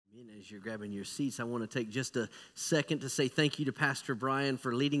As you're grabbing your seats, I want to take just a second to say thank you to Pastor Brian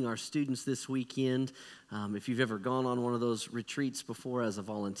for leading our students this weekend. If you've ever gone on one of those retreats before as a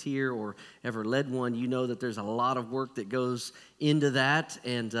volunteer or ever led one, you know that there's a lot of work that goes into that,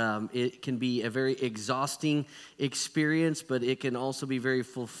 and it can be a very exhausting experience, but it can also be very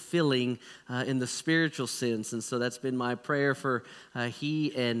fulfilling in the spiritual sense. And so that's been my prayer for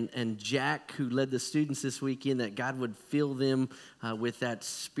he and Jack, who led the students this weekend, that God would fill them with that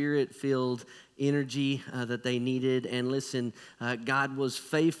spirit-filled energy that they needed. And listen, God was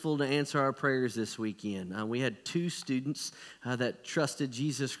faithful to answer our prayers this weekend. We had 2 students that trusted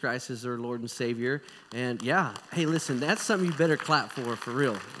Jesus Christ as their Lord and Savior. And yeah, hey, listen, that's something you better clap for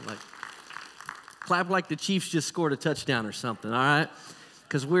real. Like, clap like the Chiefs just scored a touchdown or something, all right?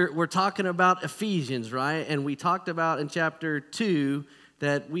 Because we're talking about Ephesians, right? And we talked about in chapter 2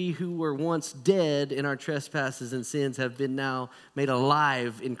 that we who were once dead in our trespasses and sins have been now made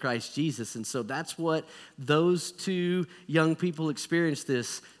alive in Christ Jesus. And so that's what those 2 young people experienced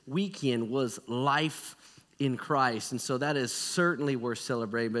this weekend, was life in Christ. And so that is certainly worth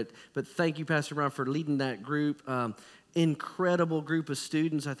celebrating. But thank you, Pastor Brown, for leading that group. Incredible group of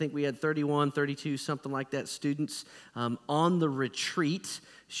students. I think we had 31, 32, something like that, students on the retreat.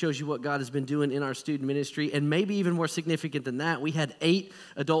 Shows you what God has been doing in our student ministry. And maybe even more significant than that, we had 8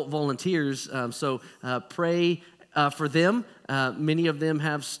 adult volunteers. So pray for them. Many of them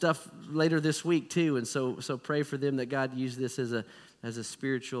have stuff later this week too. And so pray for them that God use this as a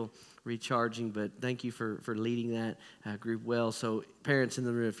spiritual recharging. But thank you for leading that group well. So parents in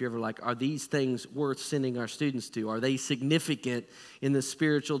the room, if you're ever like, are these things worth sending our students to? Are they significant in the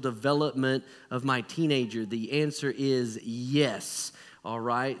spiritual development of my teenager? The answer is yes. All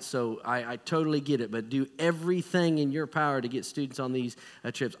right, so I totally get it, but do everything in your power to get students on these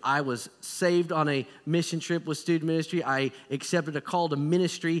trips. I was saved on a mission trip with student ministry. I accepted a call to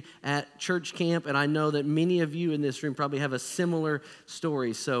ministry at church camp, and I know that many of you in this room probably have a similar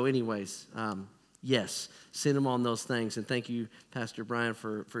story. So anyways, yes, send them on those things, and thank you, Pastor Brian,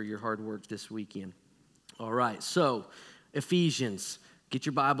 for your hard work this weekend. All right, so Ephesians. Get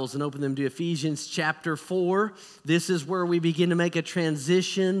your Bibles and open them to Ephesians chapter 4. This is where we begin to make a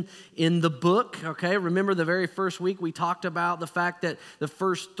transition in the book, okay? Remember the very first week we talked about the fact that the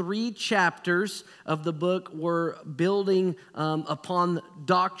first 3 chapters of the book were building upon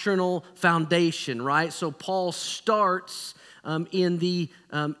doctrinal foundation, right? So Paul starts in the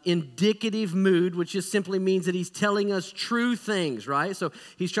indicative mood, which just simply means that he's telling us true things, right? So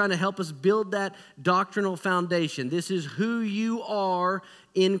he's trying to help us build that doctrinal foundation. This is who you are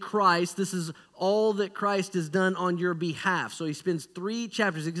in Christ. This is all that Christ has done on your behalf. So he spends 3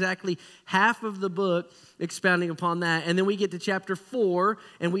 chapters, exactly half of the book, expounding upon that. And then we get to chapter 4,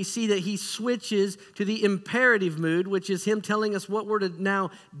 and we see that he switches to the imperative mood, which is him telling us what we're to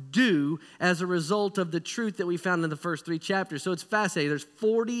now do as a result of the truth that we found in the first 3 chapters. So it's fascinating. There's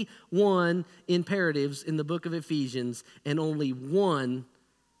 41 imperatives in the book of Ephesians, and only 1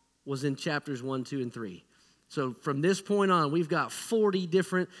 was in chapters 1, 2, and 3. So from this point on, we've got 40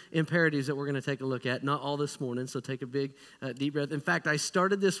 different imperatives that we're going to take a look at. Not all this morning, so take a big, deep breath. In fact, I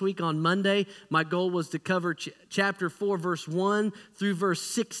started this week on Monday. My goal was to cover chapter 4, verse 1 through verse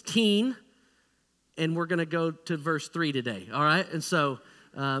 16, and we're going to go to verse 3 today, all right? And so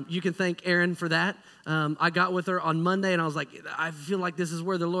you can thank Erin for that. I got with her on Monday, and I was like, I feel like this is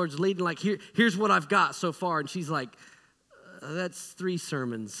where the Lord's leading. Like, here's what I've got so far. And she's like, that's 3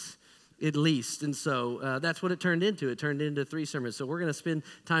 sermons. At least. And so that's what it turned into. It turned into 3 sermons. So we're going to spend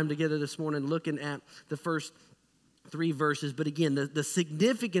time together this morning looking at the first 3 verses. But again, the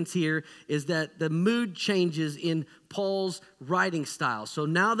significance here is that the mood changes in Paul's writing style. So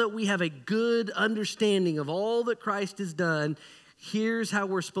now that we have a good understanding of all that Christ has done, here's how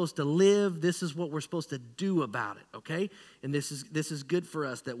we're supposed to live. This is what we're supposed to do about it, okay? And this is good for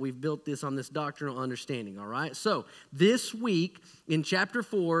us that we've built this on this doctrinal understanding, all right? So this week in chapter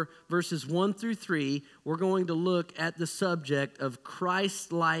 4, verses 1 through 3, we're going to look at the subject of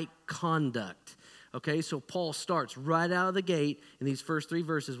Christ-like conduct. Okay, so Paul starts right out of the gate in these first 3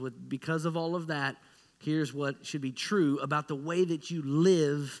 verses with, because of all of that, here's what should be true about the way that you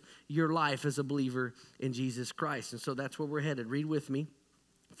live your life as a believer in Jesus Christ. And so that's where we're headed. Read with me.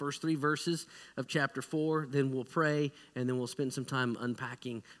 First 3 verses of chapter 4, then we'll pray, and then we'll spend some time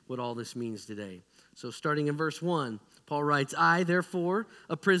unpacking what all this means today. So starting in verse 1, Paul writes, I, therefore,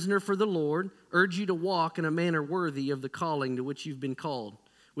 a prisoner for the Lord, urge you to walk in a manner worthy of the calling to which you've been called,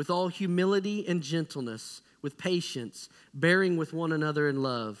 with all humility and gentleness, with patience, bearing with one another in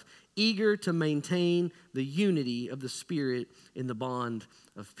love, eager to maintain the unity of the Spirit in the bond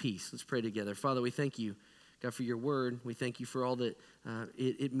of peace. Let's pray together. Father, we thank you, God, for your word. We thank you for all that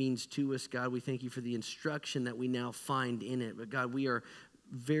it means to us, God. We thank you for the instruction that we now find in it. But God, we are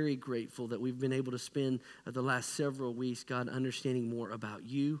very grateful that we've been able to spend the last several weeks, God, understanding more about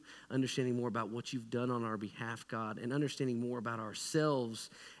you, understanding more about what you've done on our behalf, God, and understanding more about ourselves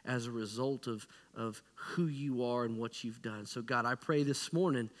as a result of who you are and what you've done. So, God, I pray this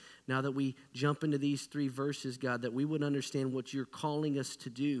morning, now that we jump into these 3 verses, God, that we would understand what you're calling us to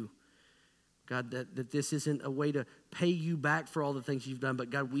do. God, that this isn't a way to pay you back for all the things you've done, but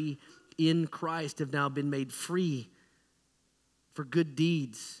God, we in Christ have now been made free for good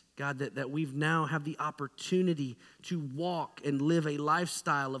deeds. God, that we've now have the opportunity to walk and live a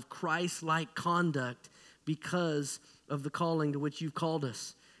lifestyle of Christ-like conduct because of the calling to which you've called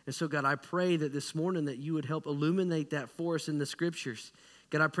us. And so, God, I pray that this morning that you would help illuminate that for us in the Scriptures.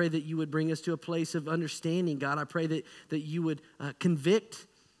 God, I pray that you would bring us to a place of understanding. God, I pray that you would convict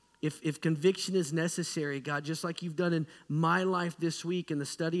if conviction is necessary, God, just like you've done in my life this week in the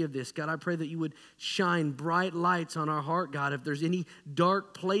study of this. God, I pray that you would shine bright lights on our heart, God. If there's any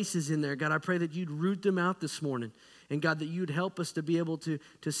dark places in there, God, I pray that you'd root them out this morning. And God, that you'd help us to be able to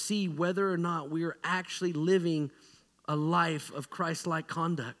see whether or not we are actually living a life of Christ-like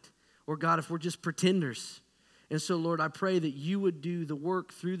conduct. Or God, if we're just pretenders. And so, Lord, I pray that you would do the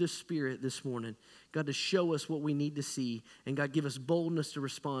work through the Spirit this morning, God, to show us what we need to see. And God, give us boldness to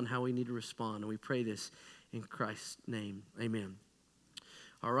respond how we need to respond. And we pray this in Christ's name. Amen.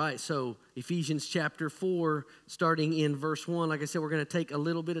 All right, so Ephesians chapter 4, starting in verse 1. Like I said, we're going to take a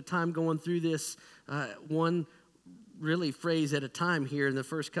little bit of time going through this one really phrase at a time here in the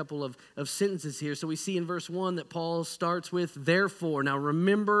first couple of sentences here. So we see in verse 1 that Paul starts with therefore. Now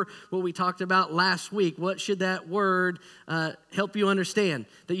remember what we talked about last week. What should that word help you understand?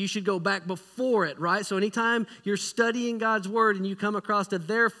 That you should go back before it, right? So anytime you're studying God's word and you come across a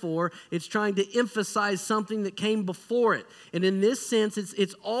therefore, it's trying to emphasize something that came before it. And in this sense,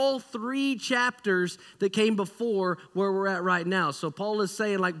 it's all 3 chapters that came before where we're at right now. So Paul is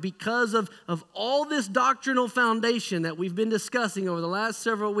saying, like, because of all this doctrinal foundation that we've been discussing over the last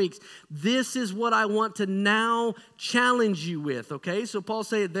several weeks, this is what I want to now challenge you with, okay? So Paul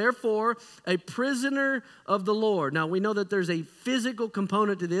said, therefore, a prisoner of the Lord. Now, we know that there's a physical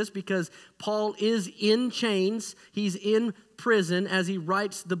component to this because Paul is in chains. He's in prison as he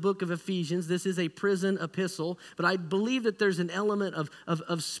writes the book of Ephesians. This is a prison epistle, but I believe that there's an element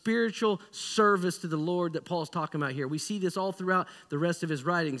of spiritual service to the Lord that Paul's talking about here. We see this all throughout the rest of his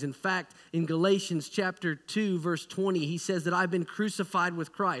writings. In fact, in Galatians chapter 2, verse 20, he says that I've been crucified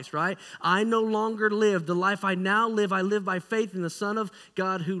with Christ, right? I no longer live. The life I now live, I live by faith in the Son of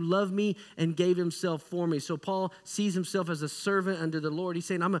God who loved me and gave himself for me. So Paul sees himself as a servant under the Lord. He's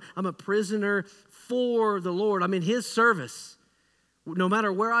saying, I'm a prisoner for the Lord. I'm in his service, no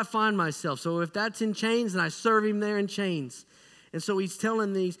matter where I find myself. So if that's in chains, then I serve him there in chains. And so he's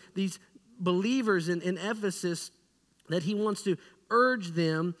telling these believers in Ephesus that he wants to urge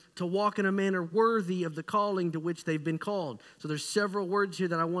them to walk in a manner worthy of the calling to which they've been called. So there's several words here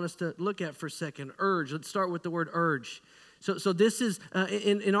that I want us to look at for a second. Urge. Let's start with the word urge. So this is,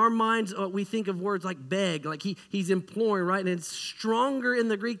 in our minds, we think of words like beg, like he's imploring, right? And it's stronger in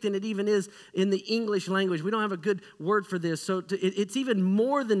the Greek than it even is in the English language. We don't have a good word for this. So it's even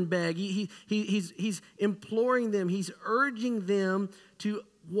more than beg. He's imploring them. He's urging them to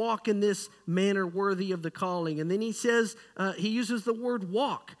walk in this manner worthy of the calling. And then he says, he uses the word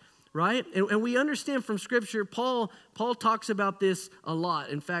walk. Right? And we understand from Scripture, Paul talks about this a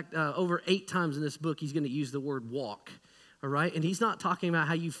lot. In fact, over 8 times in this book, he's going to use the word walk. All right? And he's not talking about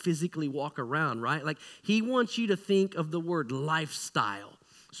how you physically walk around, right? Like, he wants you to think of the word lifestyle.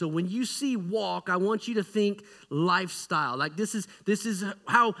 So when you see walk, I want you to think lifestyle. Like, this is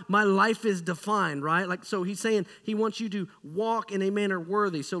how my life is defined, right? Like, so he's saying he wants you to walk in a manner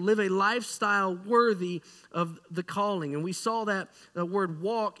worthy. So live a lifestyle worthy of the calling. And we saw that word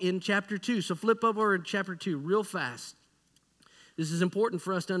walk in chapter 2. So flip over to chapter 2 real fast. This is important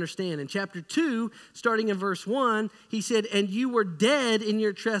for us to understand. In chapter 2, starting in verse 1, he said, and you were dead in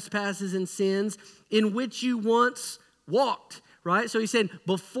your trespasses and sins in which you once walked. Right? So he said,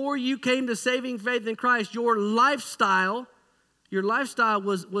 before you came to saving faith in Christ, your lifestyle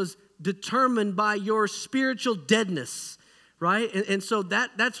was determined by your spiritual deadness. Right? And so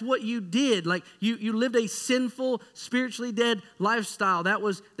that's what you did. Like you lived a sinful, spiritually dead lifestyle. That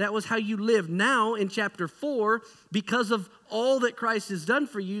was how you lived. Now in chapter 4, because of all that Christ has done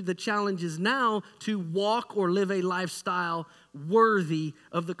for you, the challenge is now to walk or live a lifestyle worthy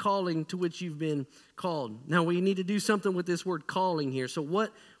of the calling to which you've been called. Now we need to do something with this word calling here. So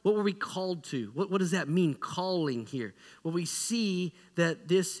what were we called to? What does that mean, calling here? Well, we see that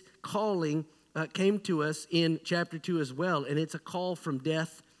this calling came to us in chapter 2 as well, and it's a call from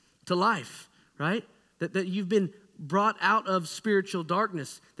death to life, right? That you've been brought out of spiritual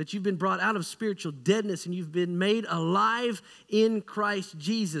darkness, that you've been brought out of spiritual deadness, and you've been made alive in Christ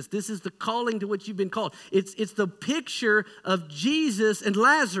Jesus. This is the calling to which you've been called. It's the picture of Jesus and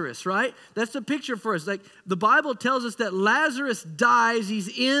Lazarus, right? That's the picture for us. Like the Bible tells us that Lazarus dies. He's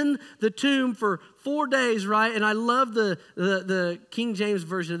in the tomb for 4 days, right? And I love the King James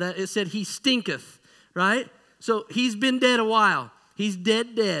version of that. It said he stinketh, right? So he's been dead a while. He's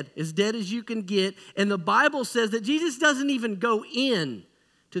dead, as dead as you can get. And the Bible says that Jesus doesn't even go in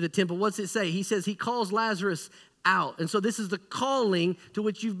to the temple. What's it say? He says he calls Lazarus out. And so this is the calling to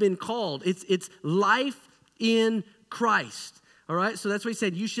which you've been called. It's life in Christ. All right? So that's what he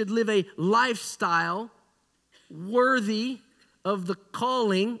said. You should live a lifestyle worthy of the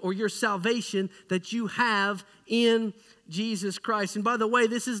calling or your salvation that you have in Jesus Christ. And by the way,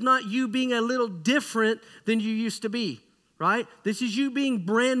 this is not you being a little different than you used to be. Right? This is you being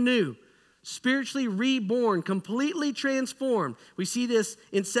brand new, spiritually reborn, completely transformed. We see this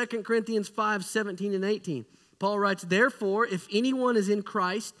in 2 Corinthians 5, 17 and 18. Paul writes, therefore, if anyone is in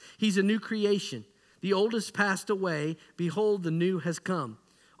Christ, he's a new creation. The old has passed away. Behold, the new has come.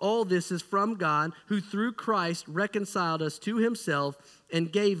 All this is from God, who through Christ reconciled us to himself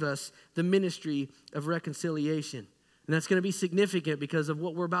and gave us the ministry of reconciliation. And that's going to be significant because of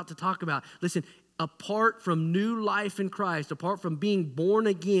what we're about to talk about. Listen, apart from new life in Christ, apart from being born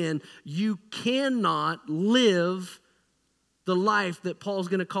again, you cannot live the life that Paul's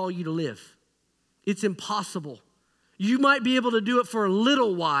going to call you to live. It's impossible. You might be able to do it for a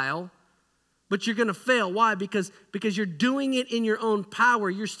little while, but you're going to fail. Why? Because you're doing it in your own power.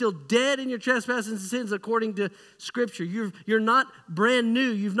 You're still dead in your trespasses and sins according to Scripture. You're not brand new.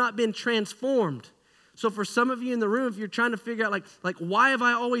 You've not been transformed. So for some of you in the room, if you're trying to figure out like why have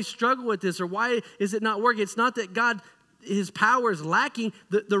I always struggled with this or why is it not working? It's not that God, his power is lacking.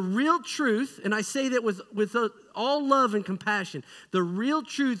 The real truth, and I say that with all love and compassion, the real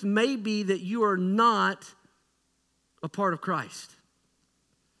truth may be that you are not a part of Christ.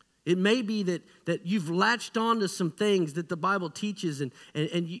 It may be that you've latched on to some things that the Bible teaches and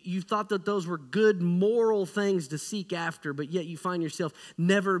you thought that those were good moral things to seek after, but yet you find yourself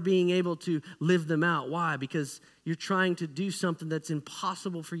never being able to live them out. Why? Because you're trying to do something that's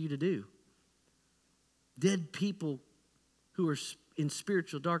impossible for you to do. Dead people who are in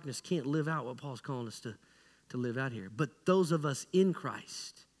spiritual darkness can't live out what Paul's calling us to live out here. But those of us in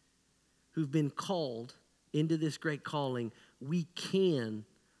Christ who've been called into this great calling, we can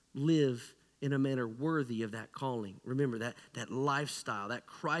live in a manner worthy of that calling. Remember that lifestyle, that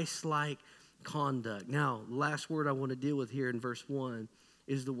Christ-like conduct. Now, last word I want to deal with here in verse 1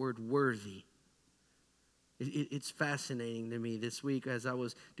 is the word worthy. It's fascinating to me this week as I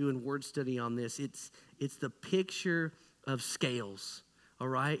was doing word study on this. It's the picture of scales, all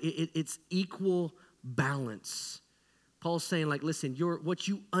right? It's equal balance. Paul's saying, like, listen, what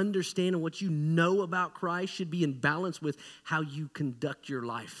you understand and what you know about Christ should be in balance with how you conduct your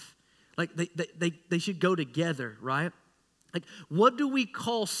life. Like, they should go together, right? Like, what do we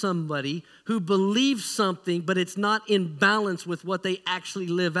call somebody who believes something, but it's not in balance with what they actually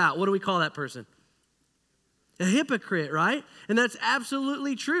live out? What do we call that person? A hypocrite, right? And that's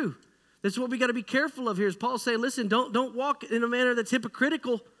absolutely true. That's what we got to be careful of here. Is Paul saying, listen, don't walk in a manner that's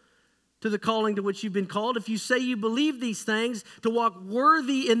hypocritical to the calling to which you've been called. If you say you believe these things, to walk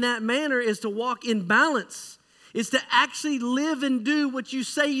worthy in that manner is to walk in balance. It's to actually live and do what you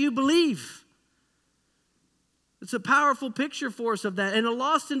say you believe. It's a powerful picture for us of that. In a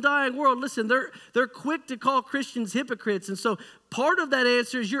lost and dying world, listen, they're quick to call Christians hypocrites. And so part of that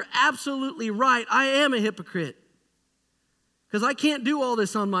answer is you're absolutely right. I am a hypocrite because I can't do all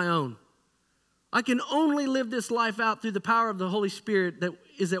this on my own. I can only live this life out through the power of the Holy Spirit that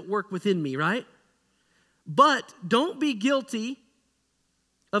is at work within me, right? But don't be guilty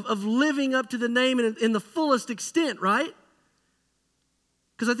of living up to the name in the fullest extent, right?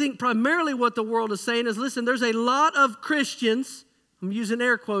 Because I think primarily what the world is saying is, listen, there's a lot of Christians, I'm using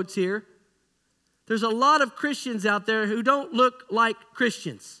air quotes here, there's a lot of Christians out there who don't look like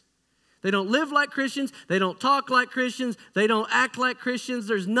Christians. They don't live like Christians. They don't talk like Christians. They don't act like Christians.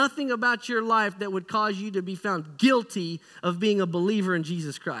 There's nothing about your life that would cause you to be found guilty of being a believer in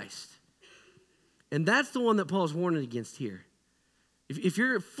Jesus Christ. And that's the one that Paul's warning against here. If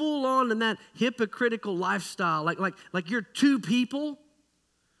you're full on in that hypocritical lifestyle, like you're two people,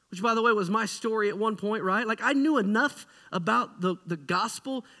 which by the way was my story at one point, right? Like I knew enough about the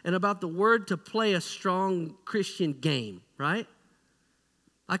gospel and about the word to play a strong Christian game, right?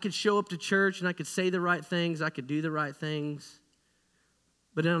 I could show up to church and I could say the right things. I could do the right things.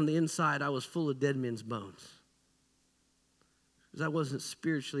 But on the inside, I was full of dead men's bones. Because I wasn't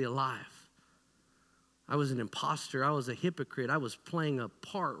spiritually alive. I was an imposter. I was a hypocrite. I was playing a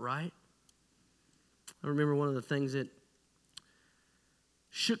part, right? I remember one of the things that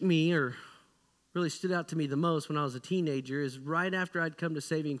shook me or really stood out to me the most when I was a teenager is right after I'd come to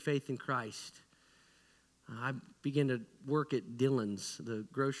saving faith in Christ. I began to work at Dillon's, the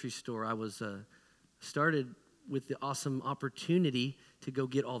grocery store. I was started with the awesome opportunity to go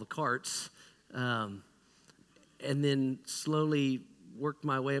get all the carts, and then slowly worked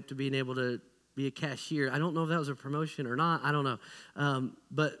my way up to being able to be a cashier. I don't know if that was a promotion or not. I don't know.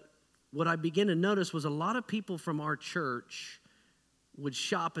 But what I began to notice was a lot of people from our church would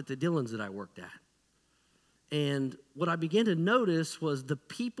shop at the Dillon's that I worked at. And what I began to notice was the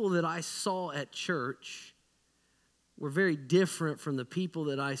people that I saw at church were very different from the people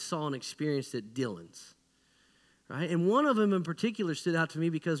that I saw and experienced at Dillon's, right? And one of them in particular stood out to me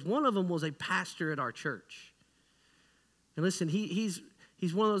because one of them was a pastor at our church. And listen, he's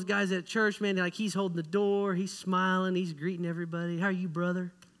one of those guys at church, man, like he's holding the door, he's smiling, he's greeting everybody. How are you,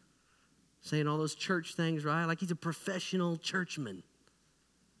 brother? Saying all those church things, right? Like he's a professional churchman.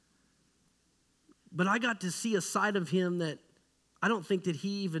 But I got to see a side of him that I don't think that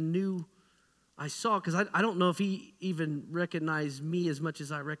he even knew I saw, because I don't know if he even recognized me as much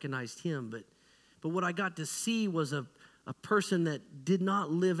as I recognized him. But what I got to see was a person that did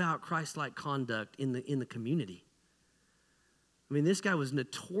not live out Christ-like conduct in the community. I mean, this guy was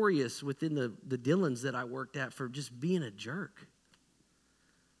notorious within the Dillon's that I worked at for just being a jerk.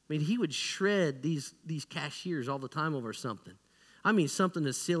 I mean, he would shred these cashiers all the time over something. I mean, something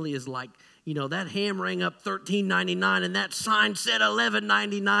as silly as like, you know, that ham rang up $13.99 and that sign said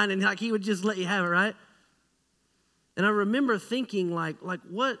 $11.99, and like he would just let you have it, right? And I remember thinking like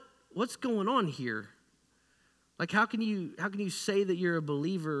what's going on here? Like how can you say that you're a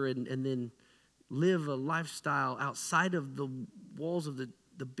believer and then live a lifestyle outside of the walls of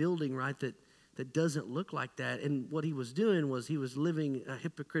the building, right, that doesn't look like that? And what he was doing was he was living a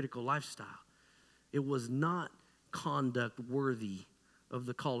hypocritical lifestyle. It was not conduct worthy of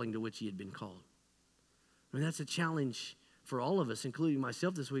the calling to which he had been called. I mean, that's a challenge for all of us, including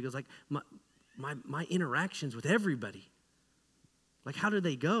myself this week. It's like my interactions with everybody. Like, how do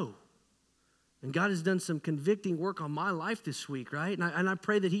they go? And God has done some convicting work on my life this week, right? And I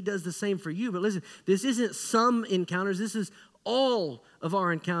pray that he does the same for you. But listen, this isn't some encounters. This is all of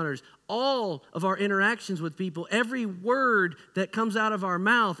our encounters, all of our interactions with people, every word that comes out of our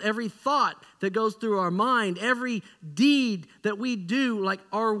mouth, every thought that goes through our mind, every deed that we do. Like,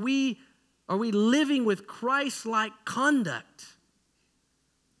 are we living with Christ-like conduct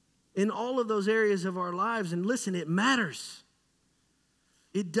in all of those areas of our lives? And listen, it matters.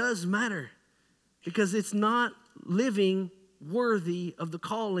 It does matter, because it's not living worthy of the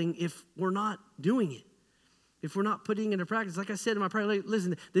calling if we're not doing it. If we're not putting it into practice. Like I said in my prayer,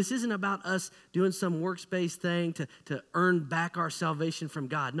 listen, this isn't about us doing some works-based thing to earn back our salvation from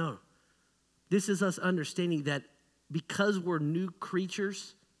God. No. This is us understanding that because we're new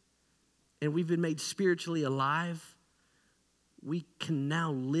creatures and we've been made spiritually alive, we can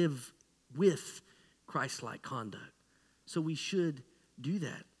now live with Christ-like conduct. So we should do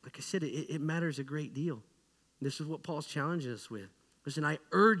that. Like I said, it matters a great deal. This is what Paul's challenging us with. Listen, I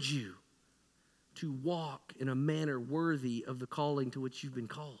urge you to walk in a manner worthy of the calling to which you've been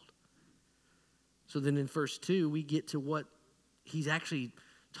called. So then in verse 2, we get to what he's actually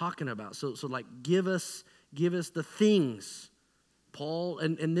talking about. So like, give us the things. Paul,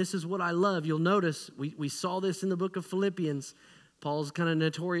 and this is what I love. You'll notice, we saw this in the book of Philippians. Paul's kind of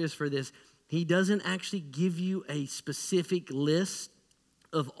notorious for this. He doesn't actually give you a specific list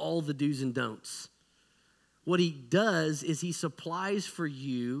of all the do's and don'ts. What he does is he supplies for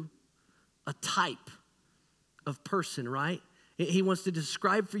you a type of person, right? He wants to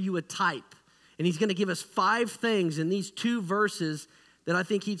describe for you a type. And he's going to give us 5 things in these 2 verses that I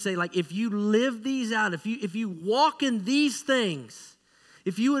think he'd say, like, if you live these out, if you walk in these things,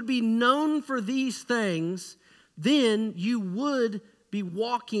 if you would be known for these things, then you would be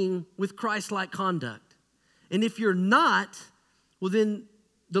walking with Christ-like conduct. And if you're not, well, then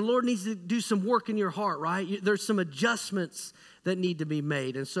the Lord needs to do some work in your heart, right? There's some adjustments that need to be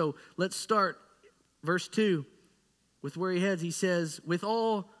made. And so let's start verse 2 with where he heads. He says, with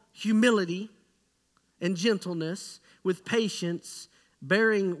all humility and gentleness, with patience,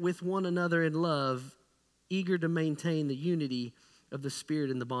 bearing with one another in love, eager to maintain the unity of the Spirit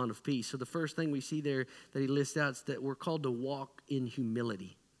in the bond of peace. So the first thing we see there that he lists out is that we're called to walk in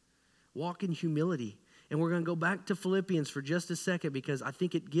humility. Walk in humility. And we're going to go back to Philippians for just a second, because I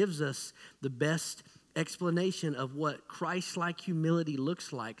think it gives us the best explanation of what Christ-like humility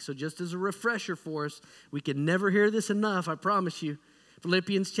looks like. So just as a refresher for us, we can never hear this enough, I promise you.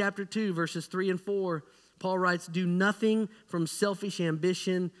 Philippians chapter 2, verses 3 and 4, Paul writes, "Do nothing from selfish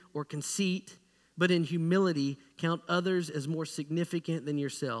ambition or conceit, but in humility count others as more significant than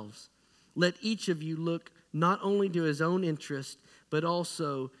yourselves. Let each of you look not only to his own interest, but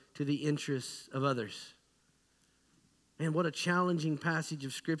also to the interests of others." Man, what a challenging passage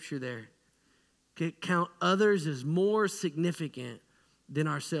of Scripture there. Count others as more significant than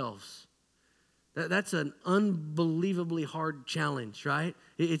ourselves. That's an unbelievably hard challenge, right?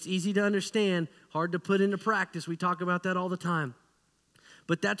 It's easy to understand, hard to put into practice. We talk about that all the time.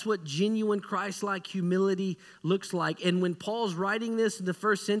 But that's what genuine Christ-like humility looks like. And when Paul's writing this in the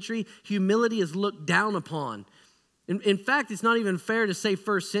first century, humility is looked down upon. In fact, it's not even fair to say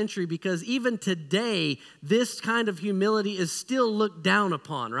first century, because even today, this kind of humility is still looked down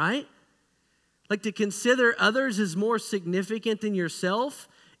upon, right? Like, to consider others as more significant than yourself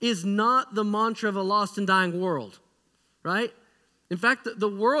is not the mantra of a lost and dying world, right? In fact, the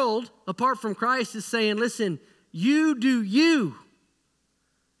world, apart from Christ, is saying, listen, you do you.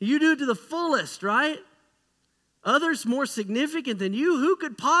 You do it to the fullest, right? Others more significant than you. Who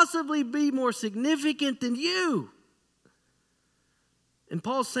could possibly be more significant than you? And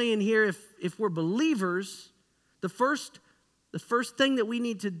Paul's saying here, if we're believers, the first thing that we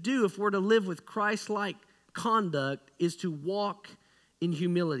need to do if we're to live with Christ-like conduct is to walk in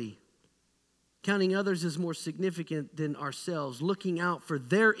humility, counting others as more significant than ourselves, looking out for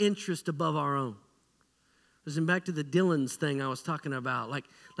their interest above our own. Listen, back to the Dylan's thing I was talking about, like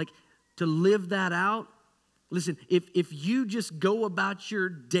to live that out. Listen, if you just go about your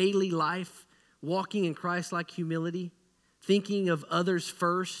daily life walking in Christ-like humility, thinking of others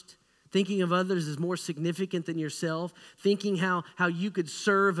first, thinking of others as more significant than yourself, thinking how you could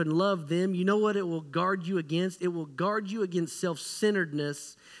serve and love them, you know what it will guard you against? It will guard you against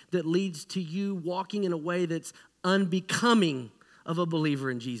self-centeredness that leads to you walking in a way that's unbecoming of a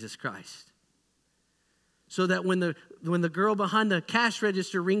believer in Jesus Christ. So that when the girl behind the cash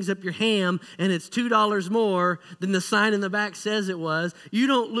register rings up your ham and it's $2 more than the sign in the back says it was, you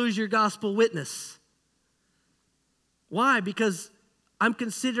don't lose your gospel witness. Why? Because I'm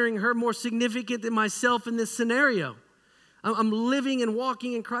considering her more significant than myself in this scenario. I'm living and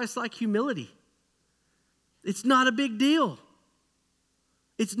walking in Christ-like humility. It's not a big deal.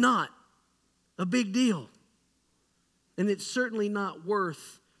 It's not a big deal. And it's certainly not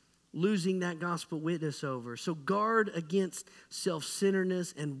worth losing that gospel witness over. So guard against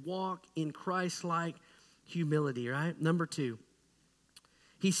self-centeredness and walk in Christ-like humility, right? Number 2,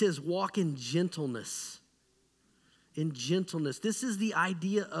 he says walk in gentleness. In gentleness. This is the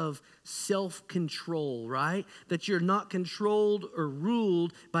idea of self-control, right? That you're not controlled or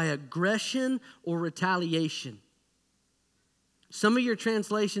ruled by aggression or retaliation. Some of your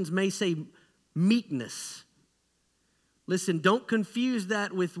translations may say meekness. Listen, don't confuse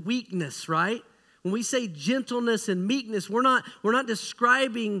that with weakness, right? When we say gentleness and meekness, we're not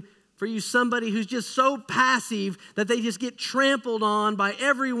describing for you somebody who's just so passive that they just get trampled on by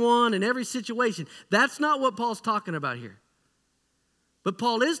everyone in every situation. That's not what Paul's talking about here. But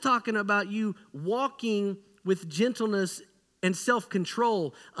Paul is talking about you walking with gentleness and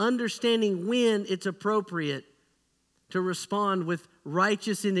self-control, understanding when it's appropriate to respond with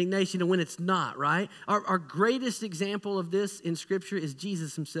righteous indignation and when it's not, right? Our greatest example of this in Scripture is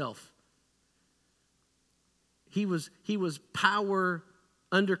Jesus himself. He was power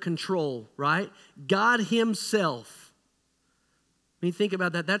under control, right? God himself. When you think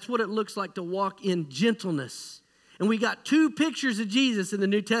about that, that's what it looks like to walk in gentleness. And we got 2 pictures of Jesus in the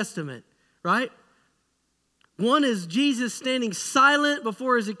New Testament, right? One is Jesus standing silent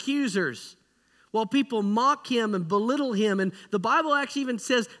before his accusers while people mock him and belittle him. And the Bible actually even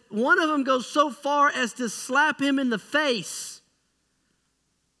says one of them goes so far as to slap him in the face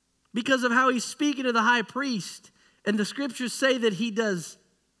because of how he's speaking to the high priest. And the scriptures say that he does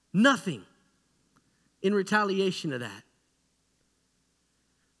nothing in retaliation to that.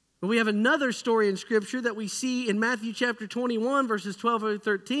 But we have another story in Scripture that we see in Matthew chapter 21, verses 12 through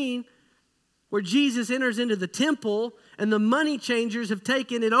 13, where Jesus enters into the temple and the money changers have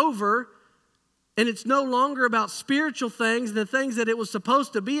taken it over, and it's no longer about spiritual things, the things that it was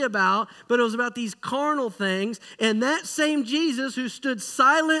supposed to be about, but it was about these carnal things. And that same Jesus who stood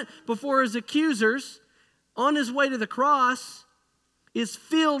silent before his accusers on his way to the cross is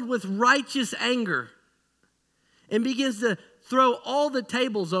filled with righteous anger and begins to throw all the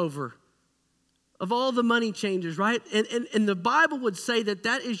tables over of all the money changers, right? And the Bible would say that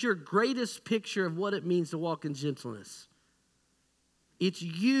that is your greatest picture of what it means to walk in gentleness. It's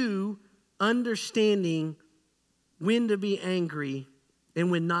you understanding when to be angry and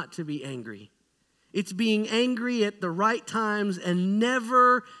when not to be angry. It's being angry at the right times and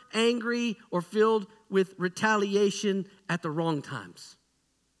never angry or filled with retaliation at the wrong times.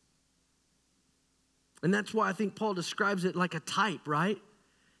 And that's why I think Paul describes it like a type, right?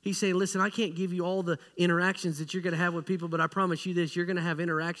 He's saying, listen, I can't give you all the interactions that you're going to have with people, but I promise you this, you're going to have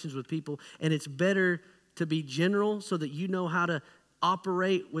interactions with people, and it's better to be general so that you know how to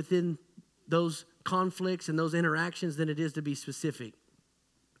operate within those conflicts and those interactions than it is to be specific.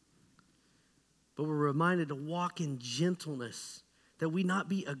 But we're reminded to walk in gentleness, that we not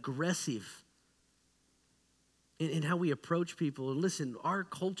be aggressive in how we approach people. And listen, our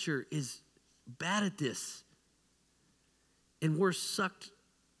culture is bad at this, and we're sucked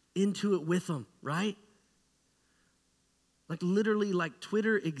into it with them, right? Like literally, like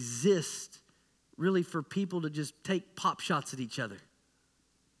Twitter exists really for people to just take pop shots at each other.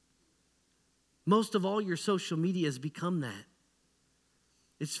 Most of all, your social media has become that.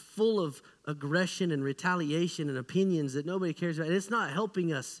 It's full of aggression and retaliation and opinions that nobody cares about. And it's not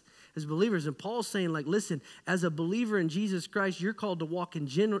helping us as believers. And Paul's saying, like, listen, as a believer in Jesus Christ, you're called to walk in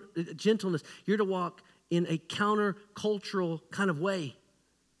gentleness. You're to walk in a counter-cultural kind of way.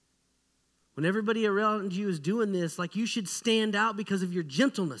 When everybody around you is doing this, like, you should stand out because of your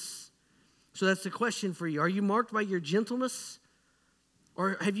gentleness. So that's the question for you. Are you marked by your gentleness?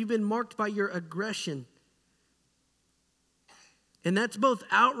 Or have you been marked by your aggression? And that's both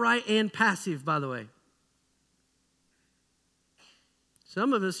outright and passive, by the way.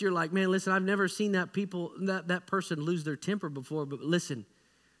 Some of us, you're like, man, listen, I've never seen that person lose their temper before. But listen,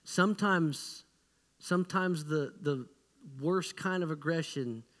 sometimes the worst kind of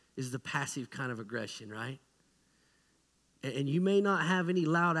aggression is the passive kind of aggression, right? And you may not have any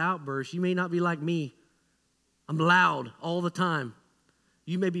loud outbursts. You may not be like me. I'm loud all the time.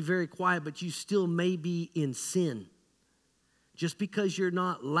 You may be very quiet, but you still may be in sin. Just because you're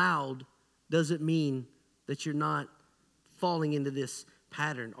not loud doesn't mean that you're not falling into this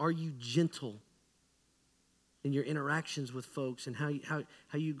pattern. Are you gentle in your interactions with folks and how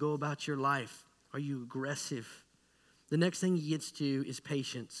you go about your life? Are you aggressive? The next thing he gets to is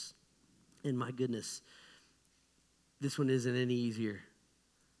patience. And my goodness, this one isn't any easier,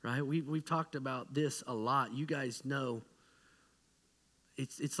 right? We've talked about this a lot. You guys know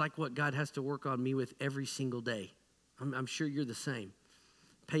it's like what God has to work on me with every single day. I'm sure you're the same.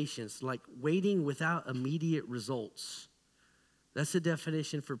 Patience, like waiting without immediate results. That's the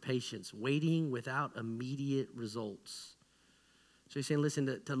definition for patience, waiting without immediate results. So he's saying,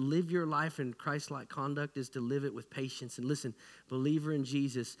 listen, to live your life in Christ-like conduct is to live it with patience. And listen, believer in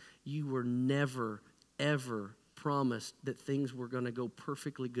Jesus, you were never, ever promised that things were going to go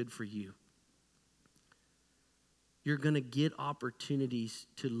perfectly good for you. You're going to get opportunities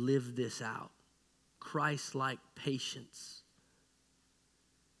to live this out. Christ-like patience.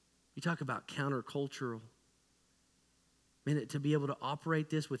 You talk about countercultural. Man, to be able to operate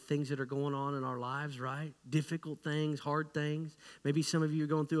this with things that are going on in our lives, right? Difficult things, hard things. Maybe some of you are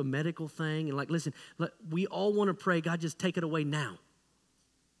going through a medical thing. And like, listen, we all want to pray, God, just take it away now.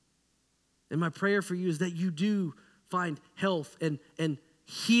 And my prayer for you is that you do find health and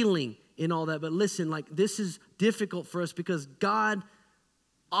healing in all that. But listen, like this is difficult for us because God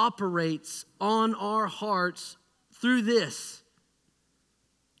operates on our hearts through this.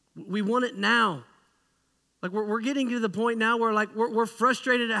 We want it now. Like we're getting to the point now where like we're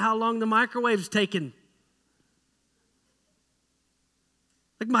frustrated at how long the microwave's taken.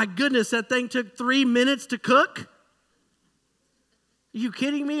 Like my goodness, that thing took 3 minutes to cook. Are you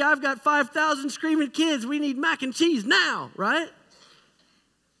kidding me? I've got 5,000 screaming kids. We need mac and cheese now, right?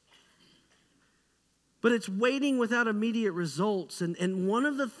 But it's waiting without immediate results. And one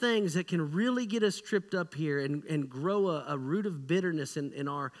of the things that can really get us tripped up here and grow a root of bitterness in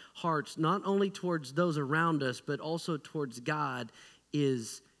our hearts, not only towards those around us, but also towards God,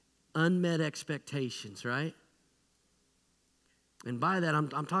 is unmet expectations, right? And by that,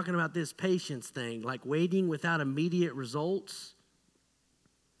 I'm talking about this patience thing, like waiting without immediate results.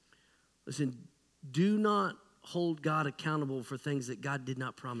 Listen, do not hold God accountable for things that God did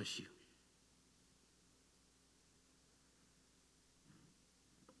not promise you.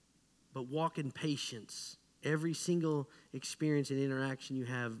 But walk in patience. Every single experience and interaction you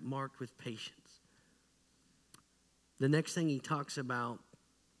have marked with patience. The next thing he talks about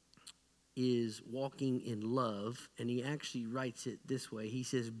is walking in love. And he actually writes it this way. He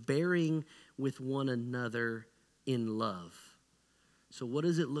says, bearing with one another in love. So what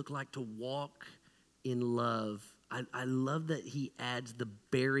does it look like to walk in love? I love that he adds the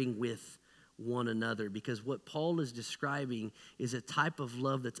bearing with one another, because what Paul is describing is a type of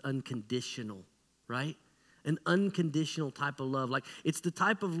love that's unconditional, right? An unconditional type of love. Like, it's the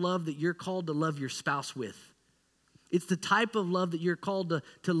type of love that you're called to love your spouse with. It's the type of love that you're called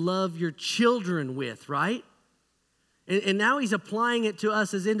to love your children with, right? And now he's applying it to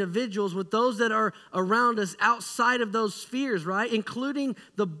us as individuals with those that are around us outside of those spheres, right? Including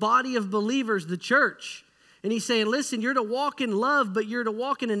the body of believers, the church. And he's saying, listen, you're to walk in love, but you're to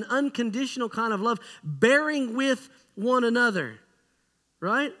walk in an unconditional kind of love, bearing with one another,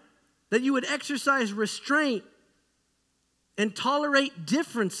 right? That you would exercise restraint and tolerate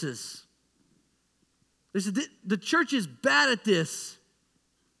differences. Listen, the church is bad at this.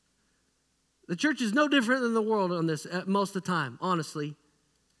 The church is no different than the world on this most of the time, honestly.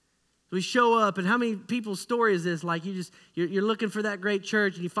 We show up, and how many people's story is this? Like, you're looking for that great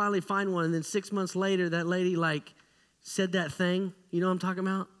church, and you finally find one, and then 6 months later, that lady, like, said that thing. You know what I'm talking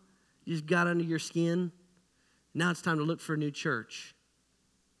about? You just got under your skin. Now it's time to look for a new church.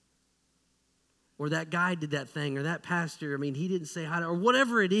 Or that guy did that thing, or that pastor, he didn't say hi to, or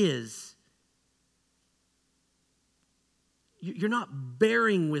whatever it is. You're not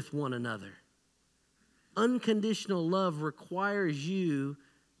bearing with one another. Unconditional love requires you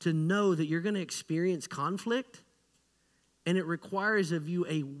to know that you're going to experience conflict, and it requires of you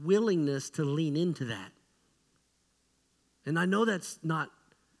a willingness to lean into that. And I know that's not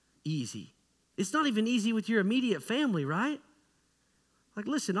easy. It's not even easy with your immediate family, right? Like,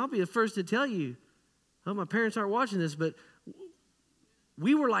 listen, I'll be the first to tell you, my parents aren't watching this, but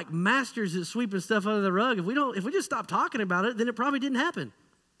we were like masters at sweeping stuff under the rug. If we just stop talking about it, then it probably didn't happen,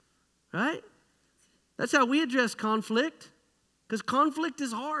 right? That's how we address conflict, because conflict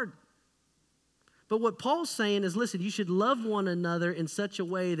is hard. But what Paul's saying is, listen, you should love one another in such a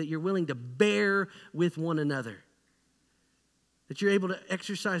way that you're willing to bear with one another, that you're able to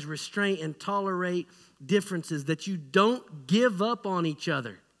exercise restraint and tolerate differences, that you don't give up on each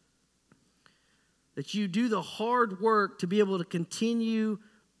other, that you do the hard work to be able to continue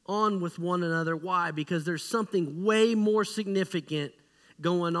on with one another. Why? Because there's something way more significant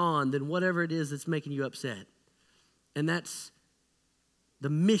going on than whatever it is that's making you upset. And that's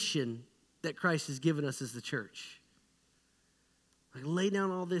the mission that Christ has given us as the church. Like, lay down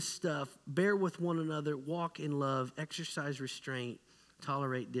all this stuff, bear with one another, walk in love, exercise restraint,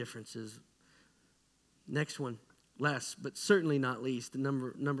 tolerate differences. Next one, last but certainly not least, the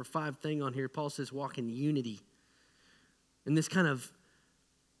number 5 thing on here, Paul says walk in unity. And this kind of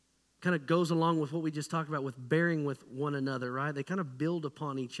goes along with what we just talked about with bearing with one another, right? They kind of build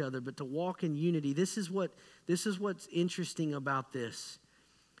upon each other, but to walk in unity, this is what's interesting about this.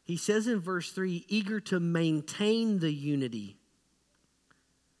 He says in verse 3, eager to maintain the unity.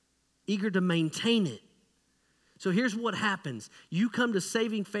 Eager to maintain it. So here's what happens. You come to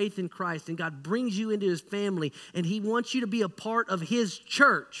saving faith in Christ, and God brings you into his family, and he wants you to be a part of his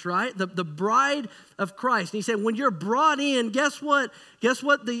church, right? The bride of Christ. And he said, when you're brought in, guess what? Guess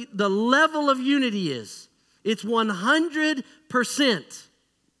what the level of unity is? It's 100%.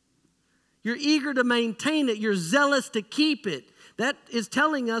 You're eager to maintain it. You're zealous to keep it. That is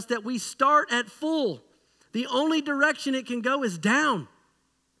telling us that we start at full. The only direction it can go is down.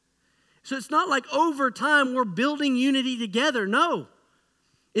 So it's not like over time we're building unity together. No.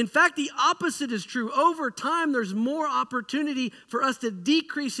 In fact, the opposite is true. Over time, there's more opportunity for us to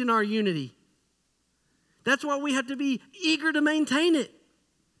decrease in our unity. That's why we have to be eager to maintain it.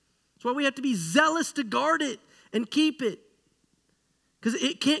 That's why we have to be zealous to guard it and keep it. Because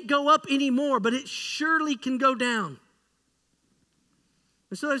it can't go up anymore, but it surely can go down.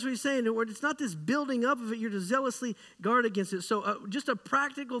 And so that's what he's saying. It's not this building up of it. You're to zealously guard against it. So just a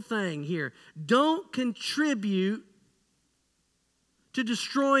practical thing here. Don't contribute to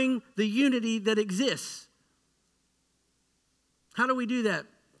destroying the unity that exists. How do we do that?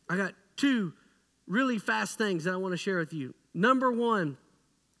 I got 2 really fast things that I want to share with you. Number 1,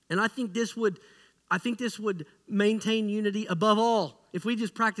 and I think this would maintain unity above all if we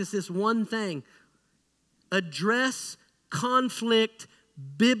just practice this one thing. Address conflict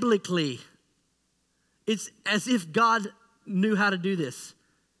biblically. It's as if God knew how to do this.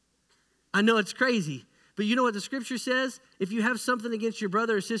 I know it's crazy, but you know what the scripture says? If you have something against your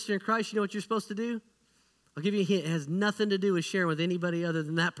brother or sister in Christ, you know what you're supposed to do? I'll give you a hint. It has nothing to do with sharing with anybody other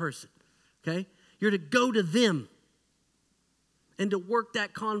than that person, okay? You're to go to them and to work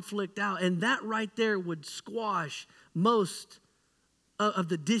that conflict out. And that right there would squash most of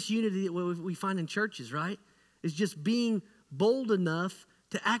the disunity that we find in churches, right? It's just being bold enough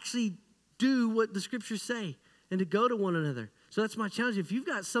to actually do what the scriptures say and to go to one another. So that's my challenge. If you've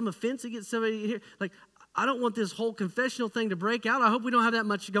got some offense against somebody here, like, I don't want this whole confessional thing to break out. I hope we don't have that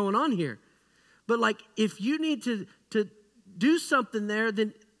much going on here. But like, if you need to do something there,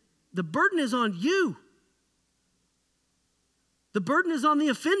 then the burden is on you. The burden is on the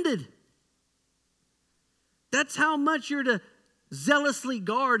offended. That's how much you're to zealously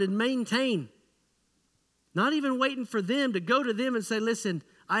guard and maintain. Not even waiting for them to go to them and say, listen,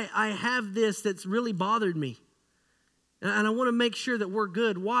 I have this that's really bothered me. And I want to make sure that we're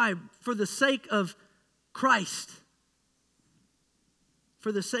good. Why? For the sake of Christ.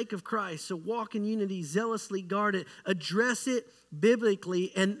 For the sake of Christ. So walk in unity, zealously guard it, address it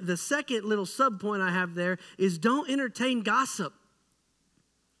biblically. And the second little subpoint I have there is don't entertain gossip.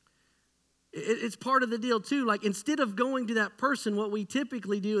 It's part of the deal too. Like, instead of going to that person, what we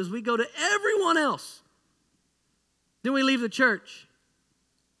typically do is we go to everyone else. Then we leave the church.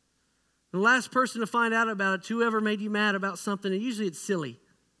 The last person to find out about it, whoever made you mad about something, and usually it's silly.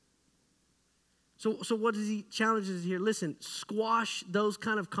 So what does he challenges here? Listen, squash those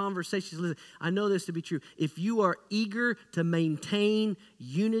kind of conversations. Listen, I know this to be true. If you are eager to maintain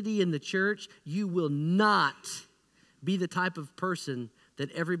unity in the church, you will not be the type of person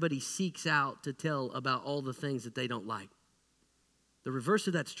that everybody seeks out to tell about all the things that they don't like. The reverse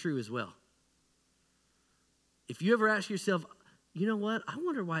of that's true as well. If you ever ask yourself, you know what? I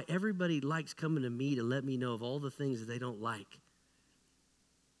wonder why everybody likes coming to me to let me know of all the things that they don't like.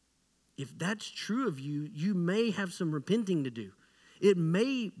 If that's true of you, you may have some repenting to do. It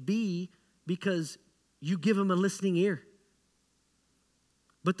may be because you give them a listening ear.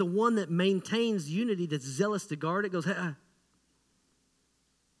 But the one that maintains unity, that's zealous to guard it, goes, hey,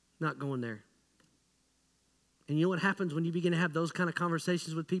 not going there. And you know what happens when you begin to have those kind of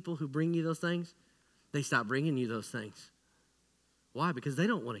conversations with people who bring you those things? They stop bringing you those things. Why? Because they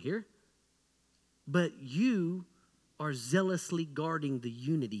don't want to hear. But you are zealously guarding the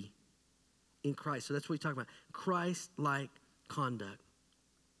unity in Christ. So that's what we talk about. Christ-like conduct.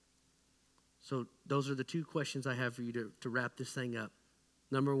 So those are the two questions I have for you to wrap this thing up.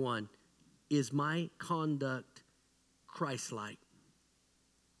 Number one, is my conduct Christ-like?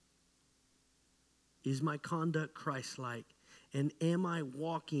 Is my conduct Christ-like? And am I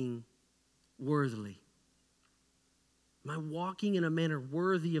walking worthily? Am I walking in a manner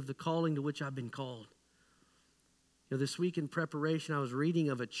worthy of the calling to which I've been called? You know, this week in preparation, I was reading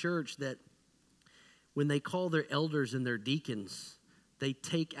of a church that when they call their elders and their deacons, they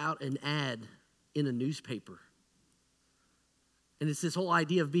take out an ad in a newspaper. And it's this whole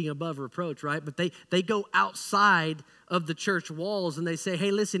idea of being above reproach, right? But they go outside of the church walls and they say, hey,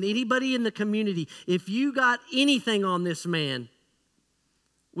 listen, anybody in the community, if you got anything on this man,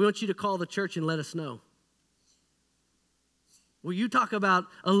 we want you to call the church and let us know. Well, you talk about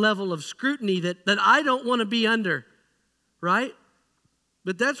a level of scrutiny that I don't want to be under, right?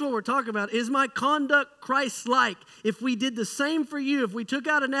 But that's what we're talking about. Is my conduct Christ-like? If we did the same for you, if we took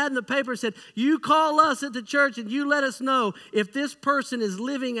out an ad in the paper and said, you call us at the church and you let us know if this person is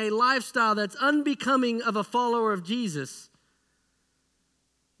living a lifestyle that's unbecoming of a follower of Jesus,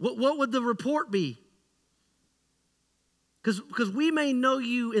 what would the report be? Because we may know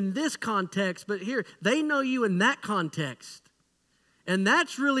you in this context, but here, they know you in that context. And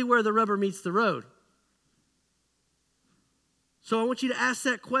that's really where the rubber meets the road. So I want you to ask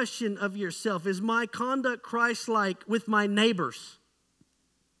that question of yourself. Is my conduct Christ-like with my neighbors?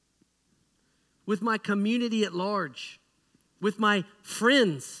 With my community at large? With my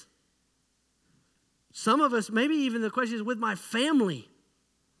friends? Some of us, maybe even the question is with my family.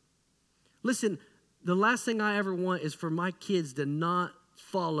 Listen, the last thing I ever want is for my kids to not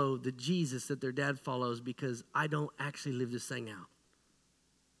follow the Jesus that their dad follows because I don't actually live this thing out.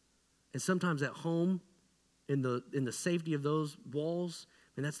 And sometimes at home, in the safety of those walls,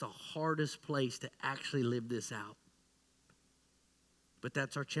 and that's the hardest place to actually live this out. But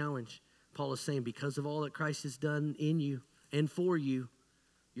that's our challenge. Paul is saying, because of all that Christ has done in you and for you,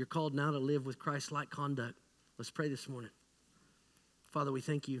 you're called now to live with Christ-like conduct. Let's pray this morning. Father, we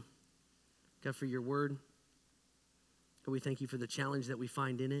thank you, God, for your word. God, we thank you for the challenge that we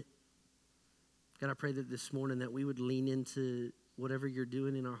find in it. God, I pray that this morning that we would lean into whatever you're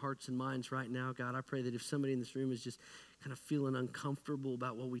doing in our hearts and minds right now. God, I pray that if somebody in this room is just kind of feeling uncomfortable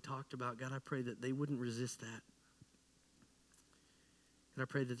about what we talked about, God, I pray that they wouldn't resist that. God, I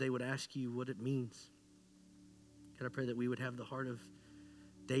pray that they would ask you what it means. God, I pray that we would have the heart of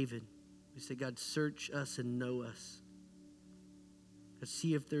David. We say, God, search us and know us. God,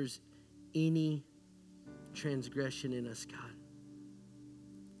 see if there's any transgression in us, God.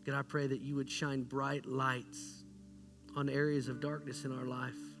 God, I pray that you would shine bright lights on areas of darkness in our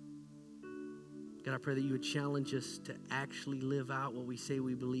life. God, I pray that you would challenge us to actually live out what we say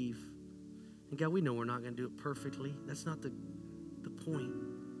we believe. And God, we know we're not going to do it perfectly. That's not the point.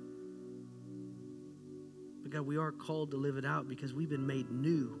 But God, we are called to live it out because we've been made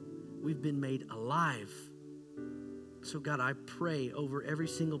new. We've been made alive. So God, I pray over every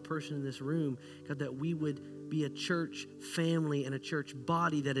single person in this room, God, that we would be a church family and a church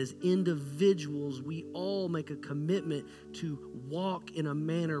body that as individuals, we all make a commitment to walk in a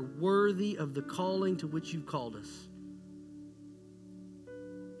manner worthy of the calling to which you've called us.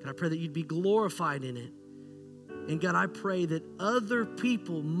 God, I pray that you'd be glorified in it. And God, I pray that other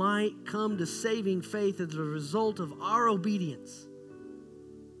people might come to saving faith as a result of our obedience.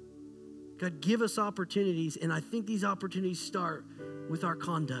 God, give us opportunities, and I think these opportunities start with our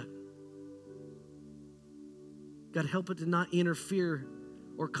conduct. God, help it to not interfere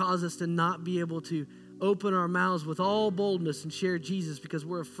or cause us to not be able to open our mouths with all boldness and share Jesus because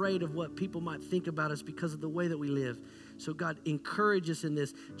we're afraid of what people might think about us because of the way that we live. So God, encourage us in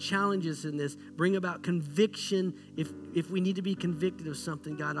this, challenge us in this, bring about conviction if we need to be convicted of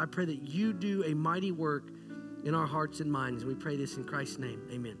something. God, I pray that you do a mighty work in our hearts and minds. And we pray this in Christ's name.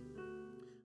 Amen.